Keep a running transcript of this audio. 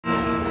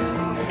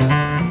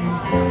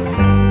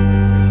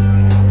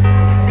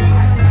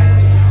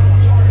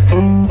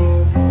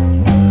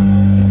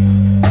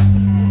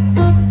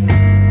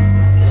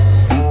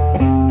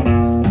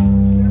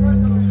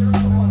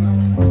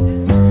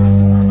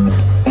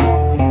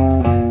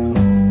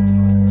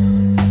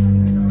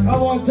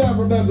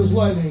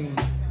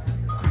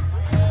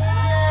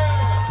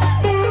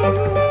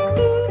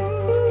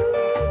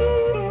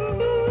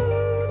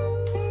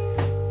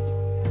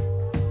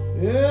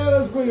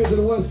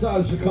side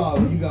of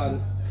Chicago. You got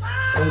it.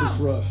 Otis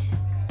Rush.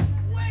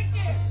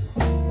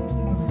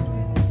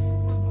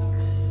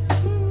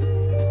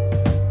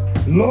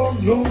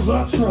 Lord knows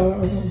I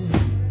tried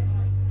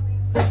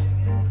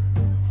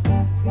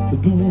to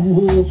do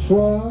what's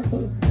right.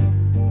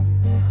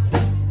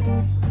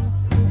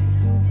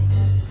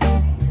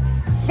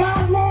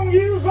 5 long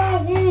years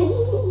I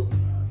would,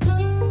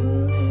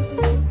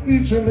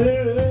 each and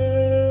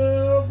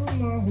every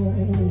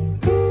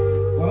night,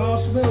 but I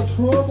smell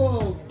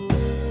trouble.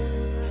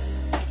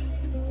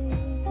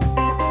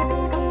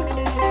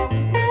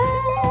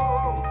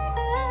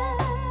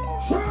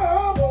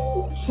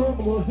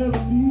 Trouble ahead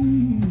of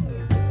me.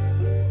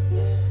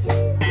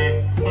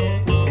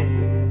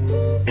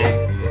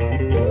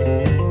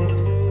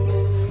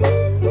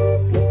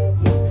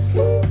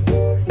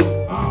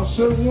 I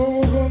said,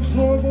 Lord, I'm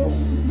trouble.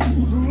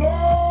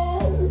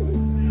 Lord,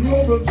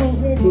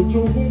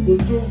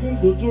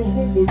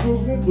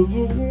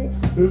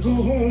 it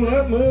just won't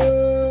let me.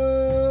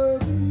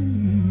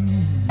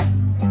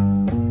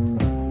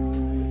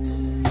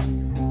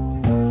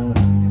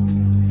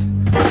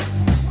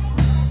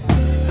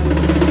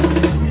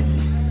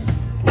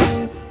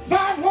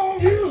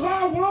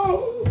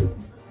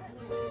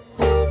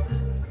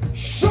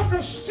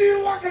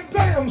 Still like a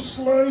damn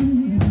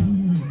slave.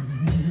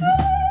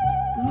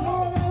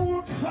 Lord, I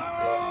work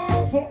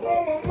hard for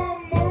all of my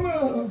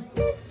money,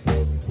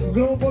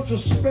 girl, but you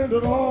spend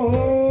it all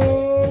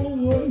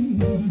away.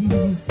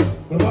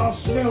 But I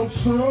smell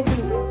trouble.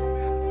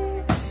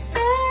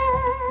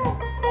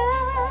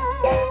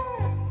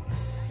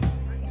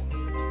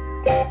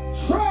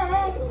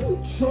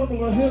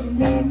 Trouble ahead of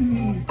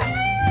me.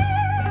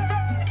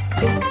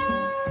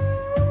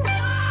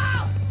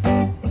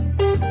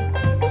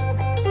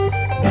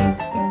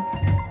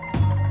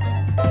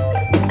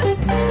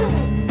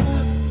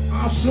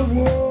 The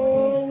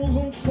world's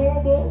in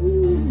trouble.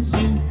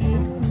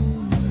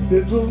 They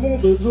just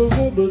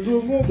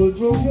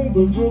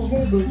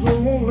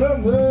won't let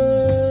me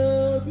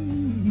be.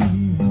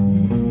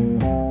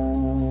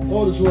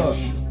 Otis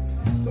Rush.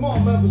 Come on,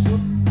 Memphis.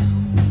 What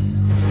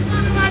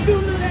am I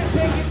doing to that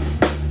ticket?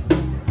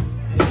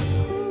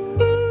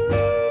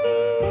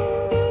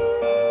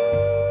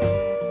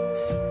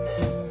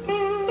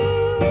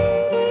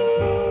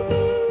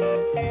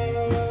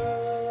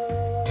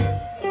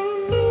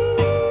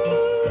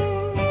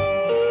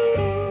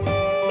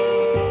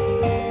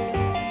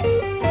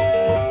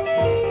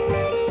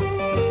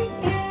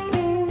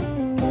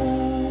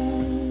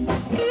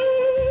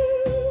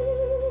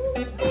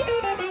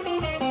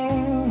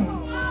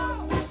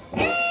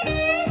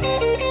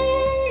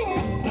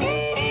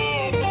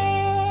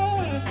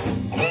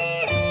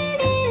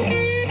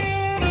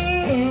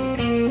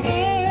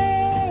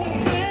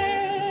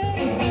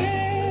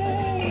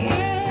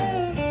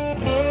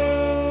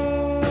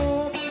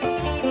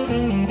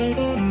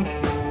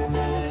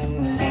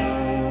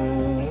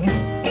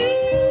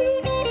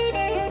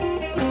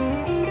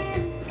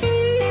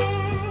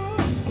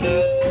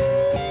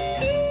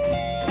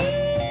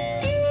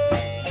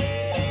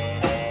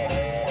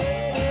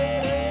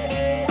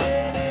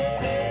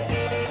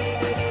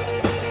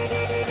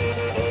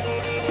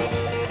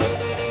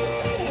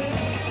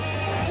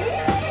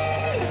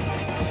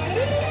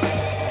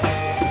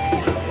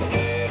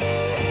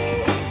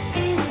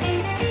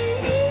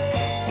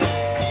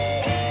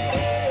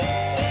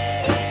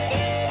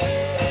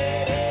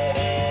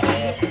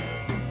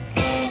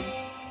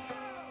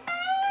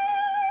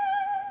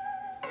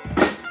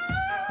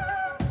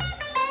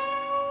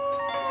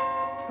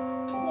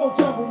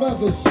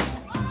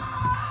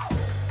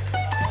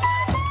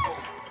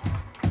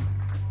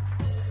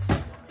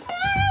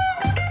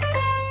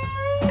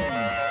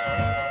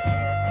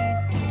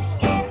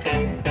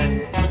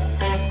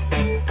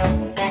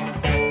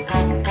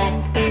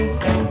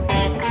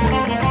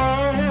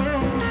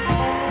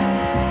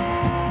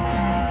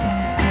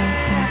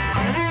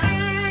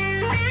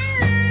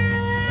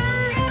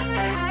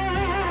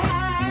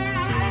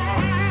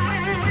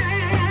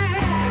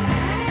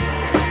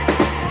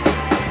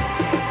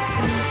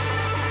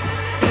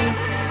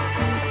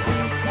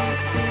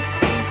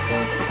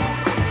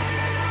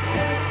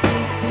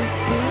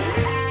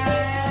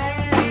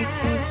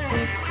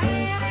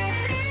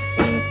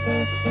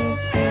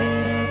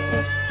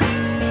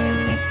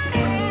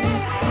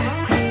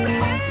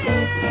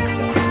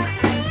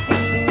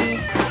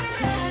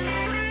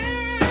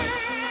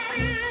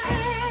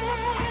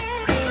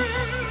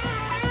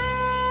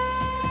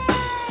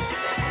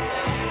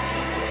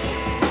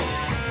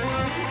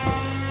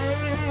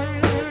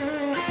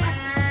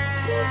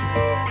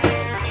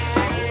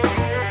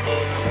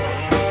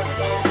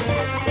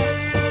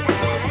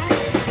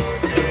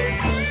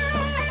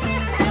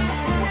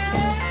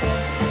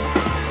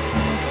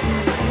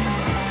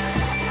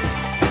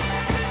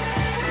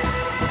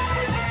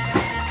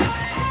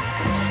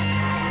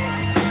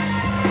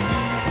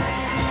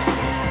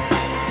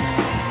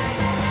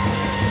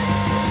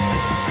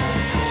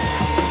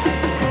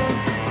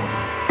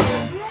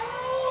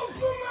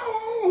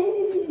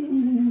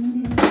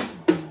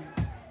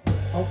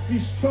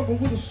 trouble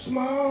with a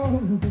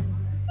smile.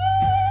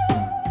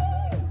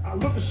 I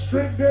look a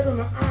straight dead in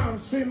the eye and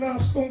say, now,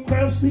 Stone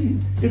Crab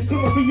Steve, it's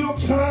gonna be your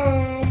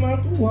time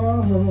after a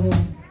while.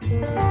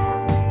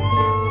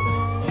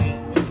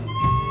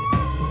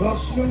 I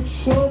smell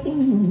trouble.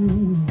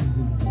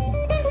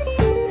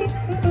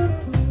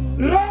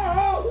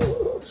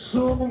 Lord,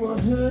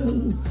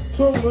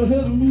 trouble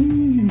ahead of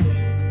me.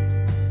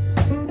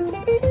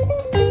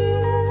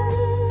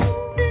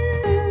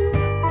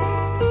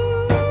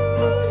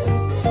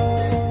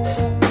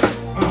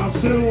 I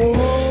said,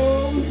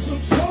 oh, it's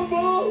a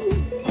trouble.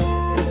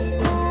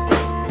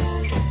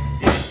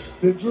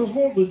 They just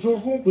won't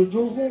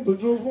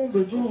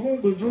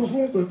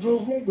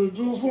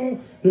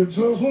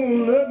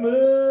let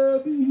me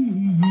be.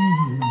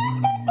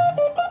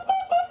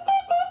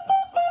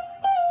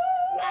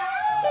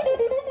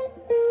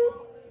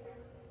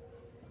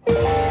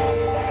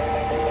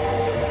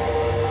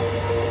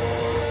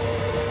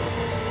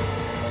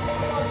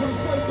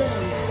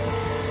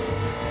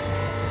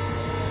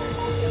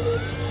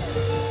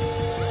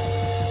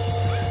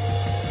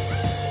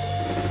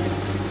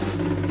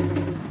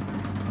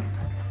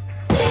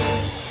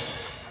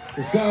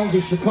 The sounds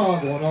of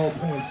Chicago on all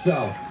points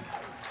south.